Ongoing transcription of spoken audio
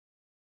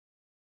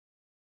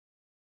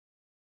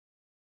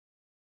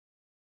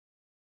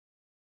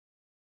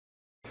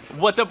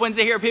What's up,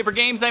 Wednesday here at Paper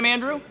Games? I'm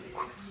Andrew.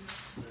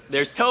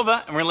 There's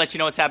Tova, and we're gonna let you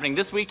know what's happening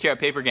this week here at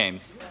Paper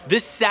Games.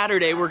 This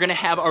Saturday, we're gonna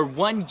have our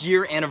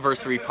 1-year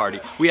anniversary party.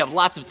 We have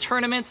lots of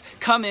tournaments.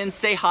 Come in,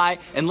 say hi,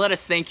 and let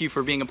us thank you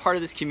for being a part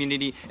of this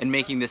community and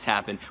making this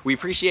happen. We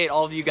appreciate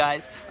all of you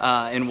guys,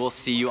 and we'll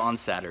see you on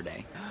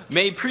Saturday.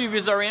 May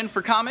previews are in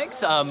for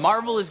comics.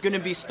 Marvel is going to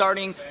be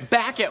starting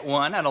back at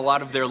 1 on a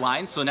lot of their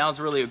lines, so now is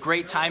really a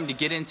great time to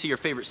get into your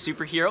favorite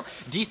superhero.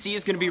 DC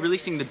is going to be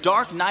releasing the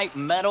Dark Knight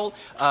Metal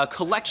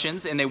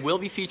collections, and they will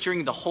be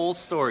featuring the whole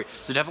story,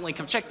 so definitely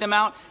come check them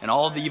out, and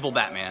all of the evil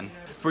Batman.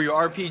 For your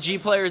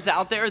RPG players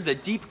out there, the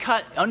deep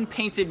cut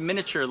unpainted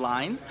miniature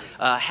lines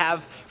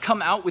have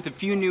come out with a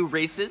few new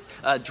races.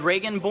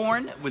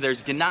 Dragonborn, where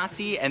there's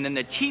Ganassi, and then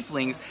the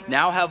Tieflings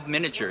now have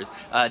miniatures.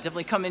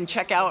 Definitely come and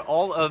check out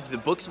all of the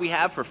books we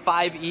have for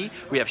 5e.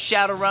 We have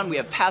Shadowrun, we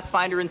have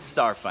Pathfinder, and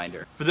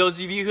Starfinder. For those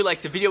of you who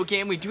like to video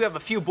game, we do have a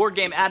few board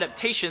game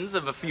adaptations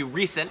of a few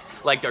recent,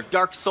 like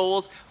Dark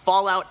Souls,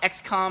 Fallout,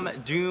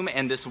 XCOM, Doom,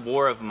 and this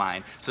War of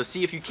Mine. So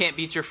see if you can't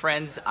beat your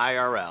friends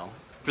IRL.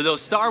 For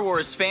those Star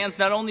Wars fans,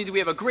 not only do we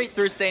have a great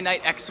Thursday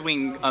night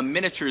X-Wing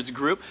miniatures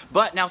group,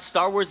 but now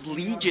Star Wars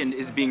Legion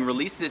is being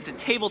released. It's a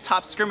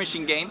tabletop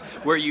skirmishing game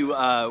where you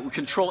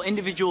control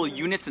individual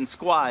units and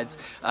squads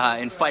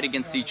and fight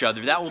against each other.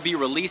 That will be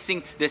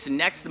releasing this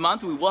next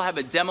month. We will have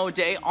a demo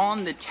day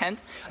on the 10th,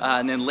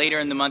 and then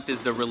later in the month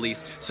is the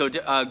release. So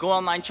go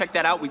online, check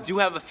that out. We do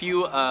have a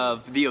few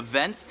of the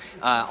events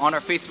on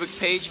our Facebook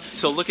page,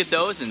 so look at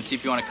those and see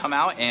if you want to come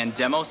out and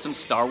demo some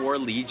Star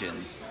Wars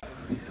Legions.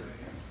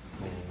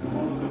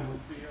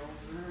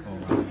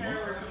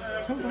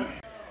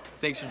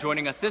 Thanks for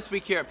joining us this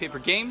week here at Paper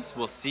Games.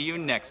 We'll see you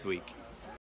next week.